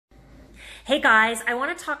Hey guys, I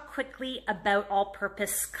want to talk quickly about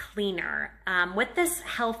all-purpose cleaner. With this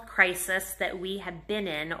health crisis that we have been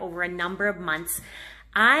in over a number of months,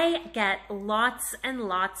 I get lots and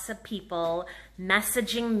lots of people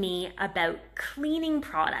messaging me about cleaning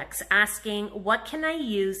products, asking what can I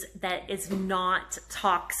use that is not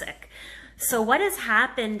toxic. So what has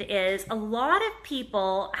happened is a lot of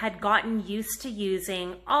people had gotten used to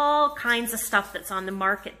using all kinds of stuff that's on the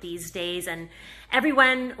market these days, and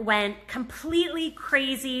everyone went completely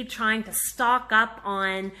crazy trying to stock up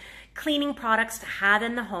on cleaning products to have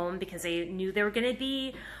in the home because they knew they were going to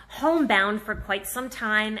be homebound for quite some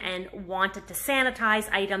time and wanted to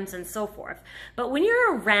sanitize items and so forth. But when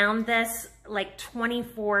you're around this like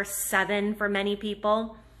 24/7 for many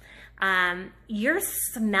people, you're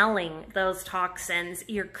smelling those toxins,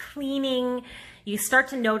 you're cleaning, you start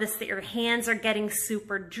to notice that your hands are getting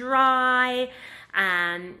super dry,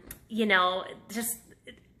 you know, just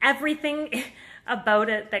everything about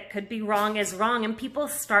it that could be wrong is wrong, and people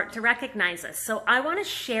start to recognize this. So I want to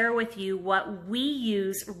share with you what we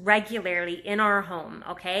use regularly in our home,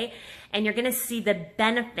 okay? And you're going to see the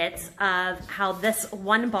benefits of how this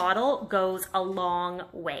one bottle goes a long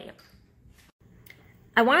way.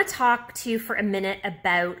 I want to talk to you for a minute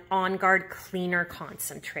about On Guard Cleaner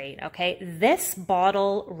Concentrate, okay? This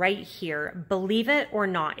bottle right here, believe it or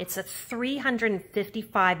not, it's a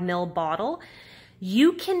 355 ml bottle.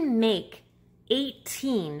 You can make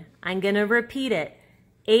 18, I'm going to repeat it,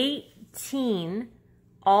 18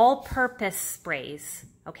 all-purpose sprays,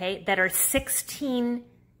 okay, that are 16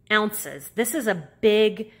 ounces. This is a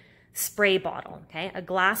big spray bottle, okay? A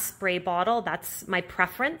glass spray bottle, that's my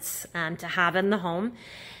preference to have in the home.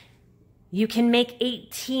 You can make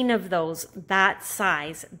 18 of those that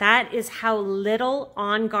size. That is how little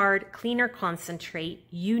On Guard Cleaner Concentrate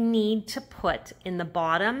you need to put in the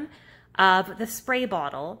bottom of the spray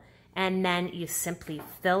bottle, and then you simply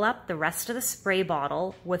fill up the rest of the spray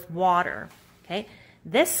bottle with water, okay?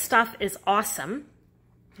 This stuff is awesome,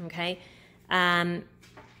 okay?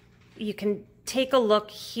 You can take a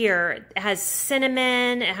look here. It has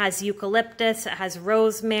cinnamon, it has eucalyptus, it has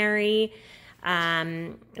rosemary,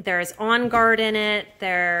 there's On Guard in it,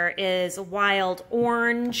 there is wild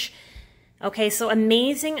orange. Okay, so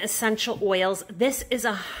amazing essential oils. This is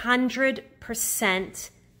 100%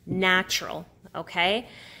 natural, okay?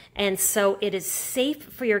 And so it is safe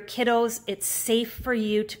for your kiddos. It's safe for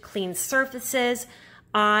you to clean surfaces.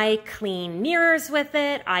 I clean mirrors with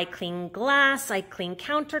it. I clean glass. I clean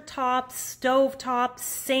countertops, stovetops,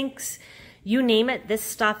 sinks, you name it. This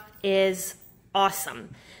stuff is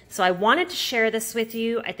awesome. So I wanted to share this with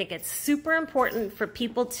you. I think it's super important for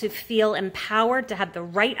people to feel empowered to have the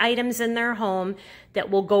right items in their home that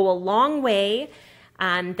will go a long way,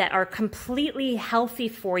 that are completely healthy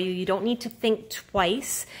for you. You don't need to think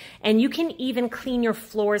twice. And you can even clean your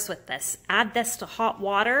floors with this. Add this to hot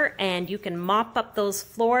water and you can mop up those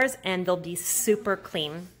floors and they'll be super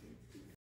clean.